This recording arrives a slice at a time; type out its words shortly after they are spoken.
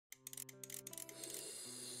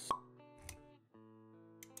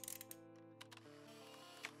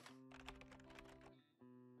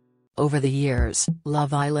Over the years,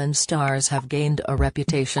 Love Island stars have gained a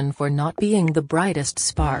reputation for not being the brightest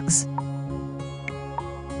sparks.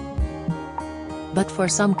 But for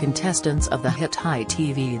some contestants of the hit high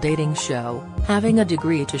TV dating show, having a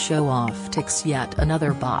degree to show off ticks yet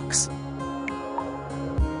another box.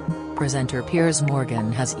 Presenter Piers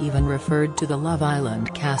Morgan has even referred to the Love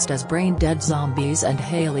Island cast as brain-dead zombies, and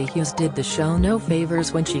Hayley Hughes did the show no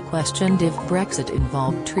favors when she questioned if Brexit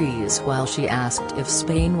involved trees while she asked if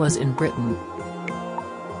Spain was in Britain.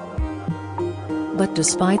 But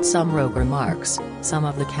despite some rogue remarks, some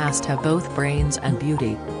of the cast have both brains and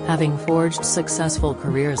beauty, having forged successful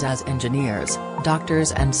careers as engineers,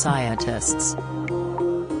 doctors and scientists.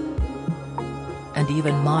 And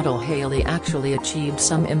even model Hayley actually achieved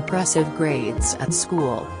some impressive grades at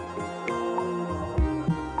school.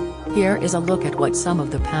 Here is a look at what some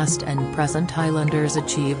of the past and present Islanders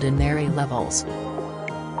achieved in their A-levels.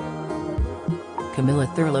 Camilla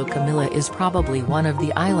Thurlow. Camilla is probably one of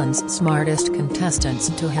the island's smartest contestants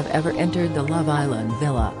to have ever entered the Love Island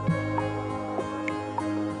villa.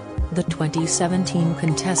 The 2017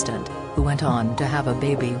 contestant, who went on to have a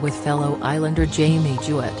baby with fellow Islander Jamie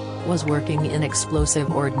Jewett, was working in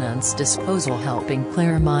explosive ordnance disposal, helping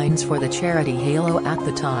clear mines for the charity Halo at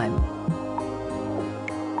the time.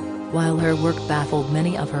 While her work baffled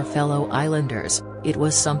many of her fellow Islanders, it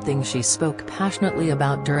was something she spoke passionately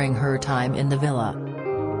about during her time in the villa.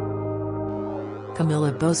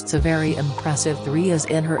 Camilla boasts a very impressive 3 A's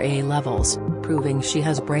in her A-levels, proving she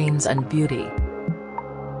has brains and beauty.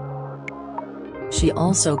 She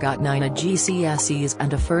also got 9 GCSEs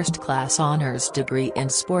and a first-class honours degree in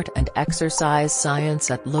sport and exercise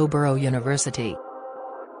science at Loughborough University.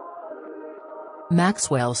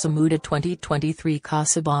 Maxwell Samuda. 2023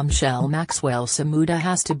 Casa bombshell. Maxwell Samuda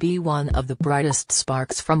has to be one of the brightest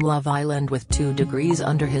sparks from Love Island with 2 degrees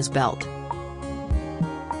under his belt.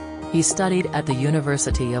 He studied at the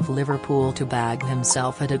University of Liverpool to bag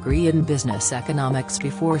himself a degree in business economics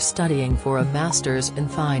before studying for a master's in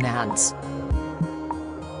finance.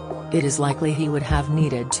 It is likely he would have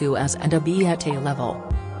needed 2 A's and a B at A-level.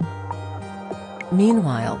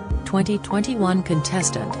 Meanwhile, 2021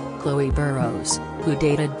 contestant, Chloe Burrows, who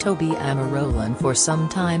dated Toby Amarolan for some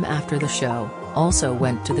time after the show, also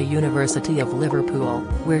went to the University of Liverpool,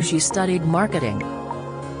 where she studied marketing.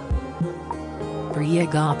 Priya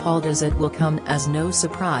Gopal. It will come as no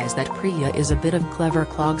surprise that Priya is a bit of clever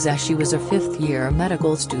clogs, as she was a 5th-year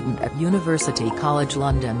medical student at University College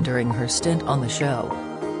London during her stint on the show.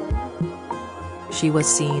 She was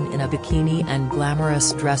seen in a bikini and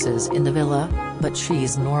glamorous dresses in the villa, but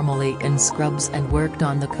she's normally in scrubs and worked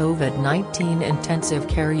on the COVID-19 intensive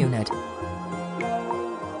care unit.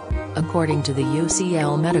 According to the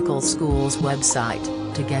UCL Medical School's website,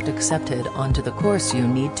 to get accepted onto the course you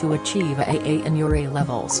need to achieve AA in your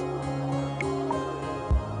A-levels.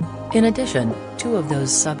 In addition, 2 of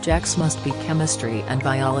those subjects must be chemistry and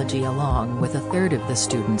biology, along with a third of the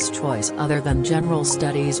student's choice other than general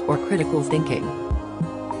studies or critical thinking.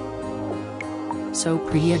 So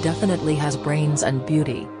Priya definitely has brains and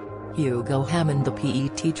beauty. Hugo Hammond. The PE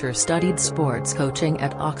teacher studied sports coaching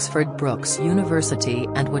at Oxford Brookes University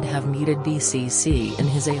and would have needed BCC in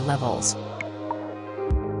his A-levels.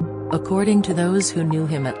 According to those who knew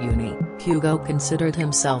him at uni, Hugo considered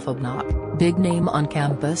himself a big name on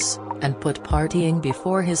campus, and put partying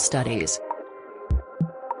before his studies.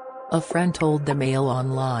 A friend told the Mail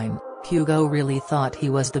Online, Hugo really thought he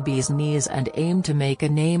was the bee's knees and aimed to make a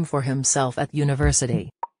name for himself at university.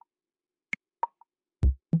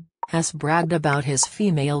 Has bragged about his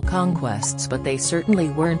female conquests, but they certainly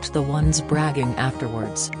weren't the ones bragging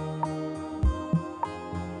afterwards.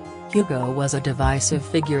 Hugo was a divisive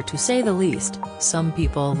figure, to say the least. Some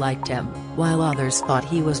people liked him, while others thought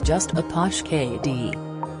he was just a posh KD.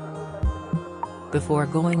 Before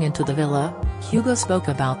going into the villa, Hugo spoke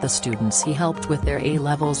about the students he helped with their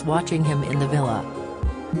A-levels watching him in the villa.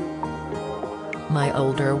 My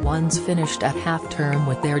older ones finished at half-term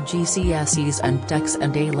with their GCSEs and techs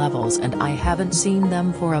and A-levels, and I haven't seen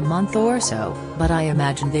them for a month or so, but I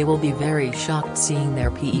imagine they will be very shocked seeing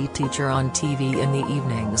their PE teacher on TV in the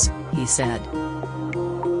evenings, he said.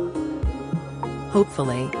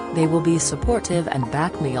 Hopefully, they will be supportive and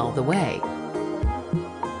back me all the way.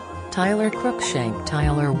 Tyler Cruikshank.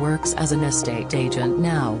 Tyler works as an estate agent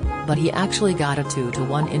now, but he actually got a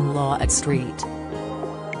 2-to-1 in law at St.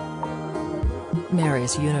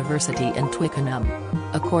 Mary's University in Twickenham.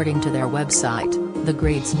 According to their website, the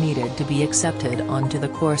grades needed to be accepted onto the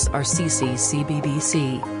course are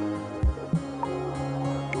CCC/BBC.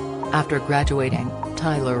 After graduating,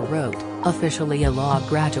 Tyler wrote, Officially a law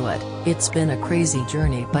graduate, it's been a crazy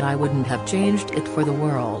journey, but I wouldn't have changed it for the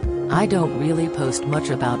world. I don't really post much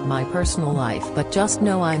about my personal life, but just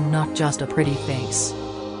know I'm not just a pretty face.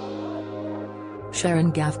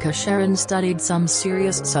 Sharon Gafka. Sharon studied some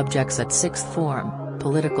serious subjects at sixth form: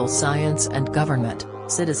 political science and government,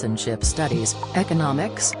 citizenship studies,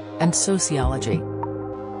 economics, and sociology.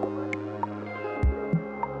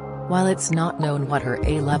 While it's not known what her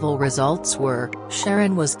A-level results were,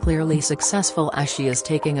 Sharon was clearly successful, as she is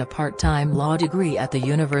taking a part-time law degree at the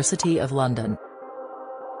University of London.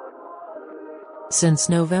 Since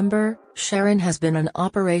November, Sharon has been an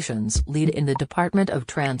operations lead in the Department of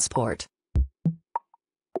Transport.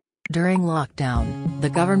 During lockdown, the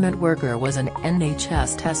government worker was an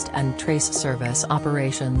NHS Test and Trace Service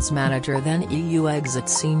Operations Manager, then EU Exit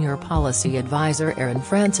Senior Policy Advisor Aaron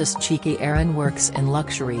Francis Cheeky. Aaron works in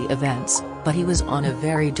luxury events, but he was on a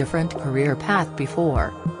very different career path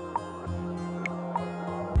before.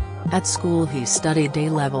 At school he studied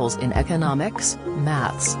A-levels in economics,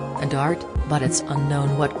 maths, and art, but it's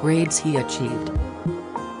unknown what grades he achieved.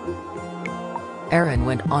 Aaron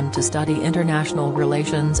went on to study international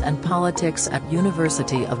relations and politics at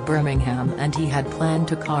University of Birmingham, and he had planned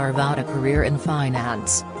to carve out a career in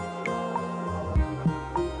finance.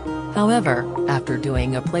 However, after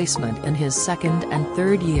doing a placement in his second and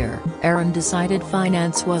third year, Aaron decided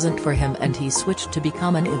finance wasn't for him and he switched to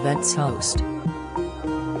become an events host.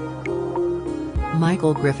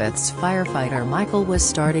 Michael Griffiths. Firefighter Michael was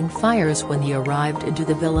starting fires when he arrived into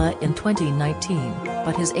the villa in 2019,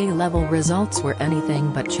 but his A-level results were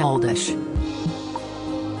anything but childish.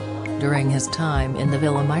 During his time in the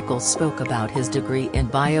villa, Michael spoke about his degree in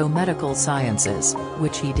biomedical sciences,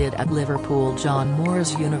 which he did at Liverpool John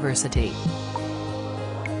Moores University.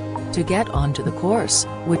 To get onto the course,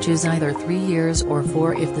 which is either 3 years or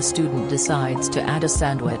 4 if the student decides to add a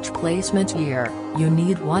sandwich placement year, you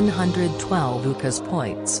need 112 UCAS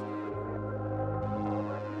points.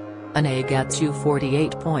 An A gets you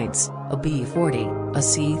 48 points, a B 40, a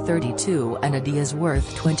C 32, and a D is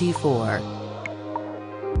worth 24.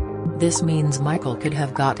 This means Michael could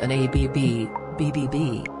have got an ABB,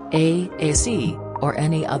 BBB, AC, or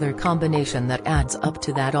any other combination that adds up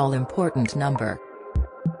to that all-important number.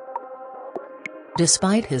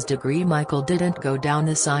 Despite his degree, Michael didn't go down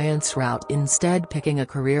the science route, instead picking a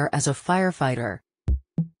career as a firefighter.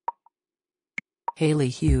 Hayley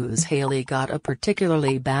Hughes. Hayley got a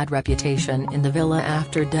particularly bad reputation in the villa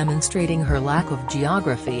after demonstrating her lack of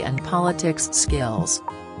geography and politics skills.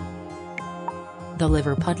 The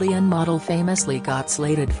Liverpudlian model famously got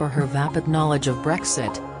slated for her vapid knowledge of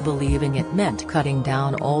Brexit, believing it meant cutting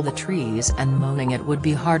down all the trees and moaning it would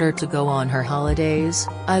be harder to go on her holidays.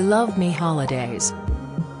 "I love me holidays."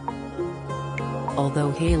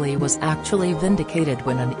 Although Hayley was actually vindicated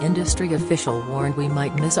when an industry official warned we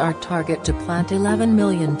might miss our target to plant 11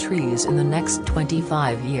 million trees in the next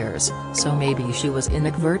 25 years, so maybe she was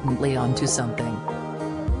inadvertently onto something.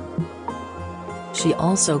 She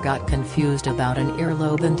also got confused about an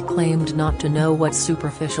earlobe and claimed not to know what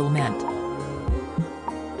superficial meant.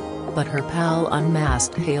 But her pal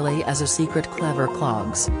unmasked Hayley as a secret clever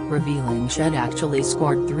clogs, revealing she'd actually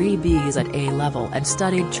scored 3 Bs at A-level and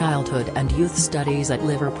studied childhood and youth studies at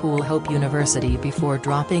Liverpool Hope University before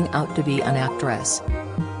dropping out to be an actress.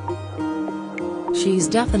 "She's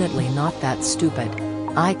definitely not that stupid.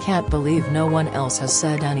 I can't believe no one else has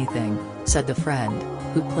said anything," said the friend,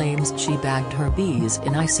 who claims she bagged her Bs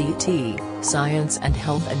in ICT, Science and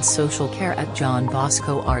Health and Social Care at John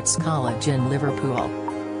Bosco Arts College in Liverpool.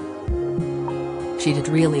 She did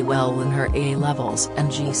really well in her A-levels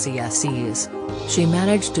and GCSEs. She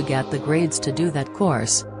managed to get the grades to do that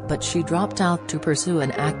course, but she dropped out to pursue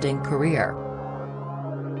an acting career.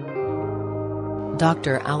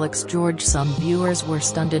 Dr. Alex George. Some viewers were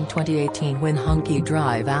stunned in 2018 when hunky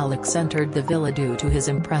drive Alex entered the villa due to his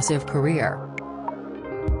impressive career.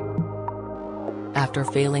 After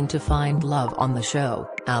failing to find love on the show,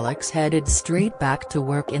 Alex headed straight back to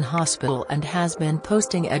work in hospital and has been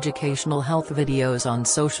posting educational health videos on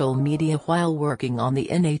social media while working on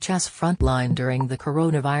the NHS frontline during the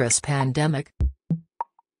coronavirus pandemic.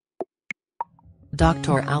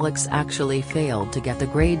 Dr. Alex actually failed to get the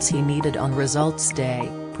grades he needed on results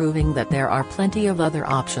day, proving that there are plenty of other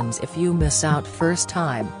options if you miss out first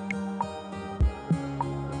time.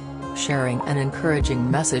 Sharing an encouraging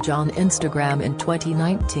message on Instagram in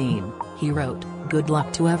 2019, he wrote, "Good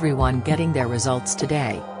luck to everyone getting their results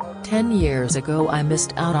today. 10 years ago I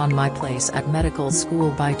missed out on my place at medical school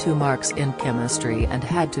by 2 marks in chemistry and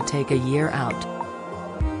had to take a year out.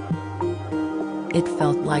 It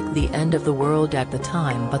felt like the end of the world at the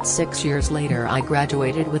time, but 6 years later I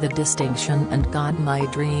graduated with a distinction and got my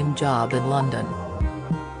dream job in London.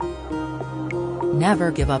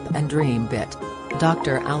 Never give up and dream bit.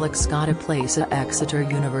 Dr. Alex got a place at Exeter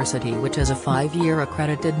University, which is a 5-year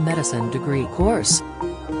accredited medicine degree course.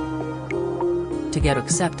 To get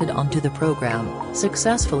accepted onto the program,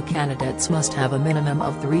 successful candidates must have a minimum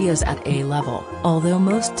of 3 As at A level, although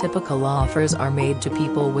most typical offers are made to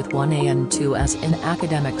people with 1 A and 2 As in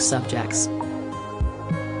academic subjects.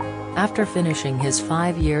 After finishing his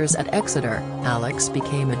 5 years at Exeter, Alex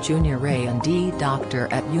became a junior A&D doctor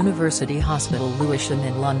at University Hospital Lewisham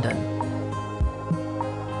in London.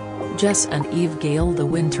 Jess and Eve Gale, the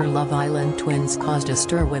Winter Love Island twins, caused a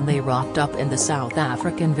stir when they rocked up in the South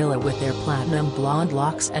African villa with their platinum blonde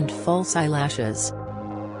locks and false eyelashes.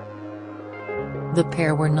 The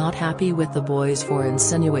pair were not happy with the boys for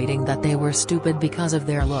insinuating that they were stupid because of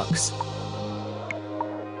their looks.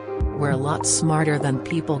 "We're a lot smarter than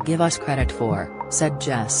people give us credit for," said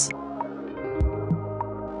Jess.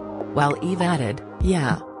 While Eve added,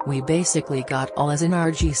 "Yeah, we basically got all As in our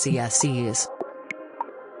GCSEs."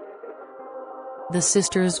 The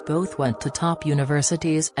sisters both went to top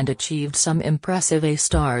universities and achieved some impressive A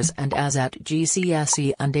stars and As at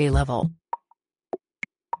GCSE and A level.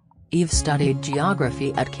 Eve studied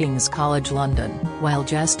geography at King's College London, while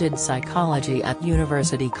Jess did psychology at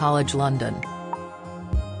University College London.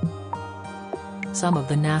 Some of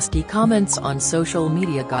the nasty comments on social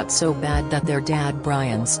media got so bad that their dad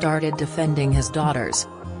Brian started defending his daughters.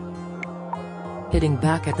 Hitting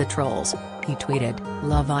back at the trolls, he tweeted,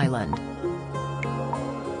 "Love Island.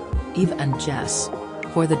 Eve and Jess.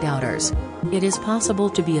 For the doubters. It is possible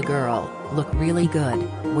to be a girl, look really good,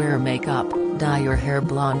 wear makeup, dye your hair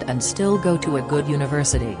blonde and still go to a good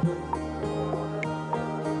university."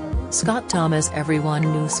 Scott Thomas. Everyone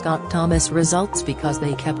knew Scott Thomas' results because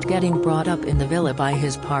they kept getting brought up in the villa by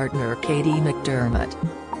his partner Katie McDermott.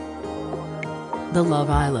 The Love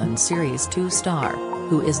Island Series 2 star,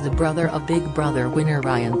 who is the brother of Big Brother winner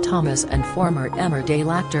Ryan Thomas and former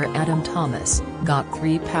Emmerdale actor Adam Thomas, got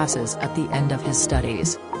 3 passes at the end of his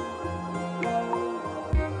studies.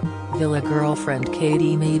 Villa girlfriend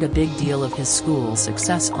Katie made a big deal of his school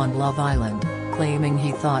success on Love Island, claiming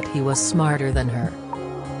he thought he was smarter than her.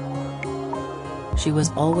 She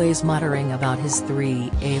was always muttering about his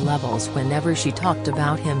 3 A levels whenever she talked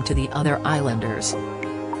about him to the other Islanders.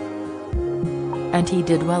 And he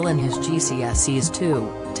did well in his GCSEs too,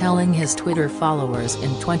 telling his Twitter followers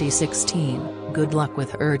in 2016, "Good luck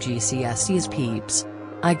with her GCSEs peeps.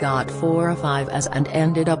 I got 4 or 5 As and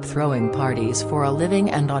ended up throwing parties for a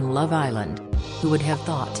living and on Love Island. Who would have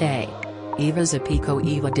thought, eh?" Eva Zapico.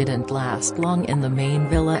 Eva didn't last long in the main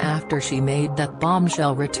villa after she made that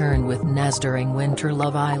bombshell return with Nez during Winter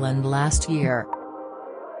Love Island last year.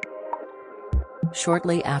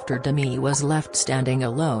 Shortly after Demi was left standing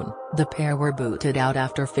alone, the pair were booted out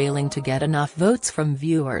after failing to get enough votes from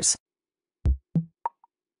viewers.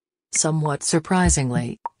 Somewhat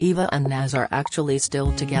surprisingly, Eva and Naz are actually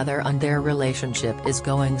still together and their relationship is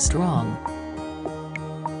going strong.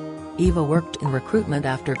 Eva worked in recruitment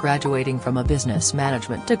after graduating from a business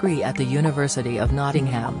management degree at the University of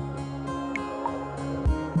Nottingham.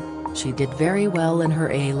 She did very well in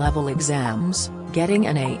her A-level exams, getting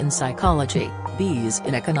an A in psychology, B's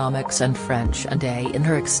in economics and French and A in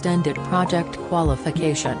her extended project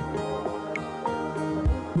qualification.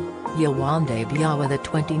 Yewande Biawa. The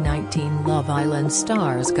 2019 Love Island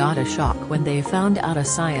stars got a shock when they found out a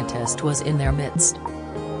scientist was in their midst.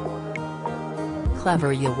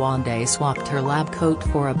 Clever Yewande swapped her lab coat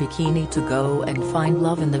for a bikini to go and find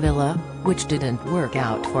love in the villa, which didn't work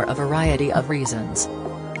out for a variety of reasons.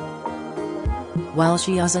 While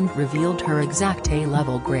she hasn't revealed her exact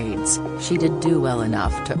A-level grades, she did do well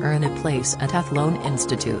enough to earn a place at Athlone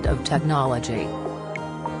Institute of Technology.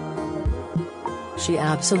 She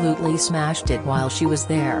absolutely smashed it while she was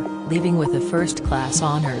there, leaving with a first-class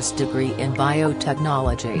honors degree in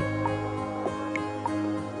biotechnology.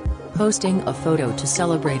 Posting a photo to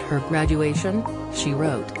celebrate her graduation, she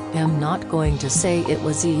wrote, "I'm not going to say it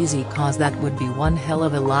was easy cause that would be one hell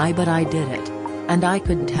of a lie, but I did it. And I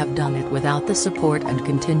couldn't have done it without the support and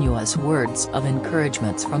continuous words of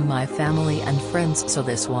encouragements from my family and friends, so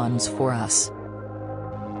this one's for us."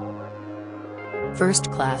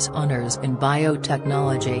 First-class honors in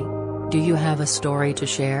biotechnology. Do you have a story to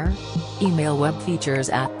share? Email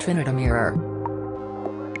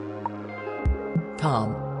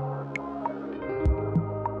webfeatures@trinitymirror.com.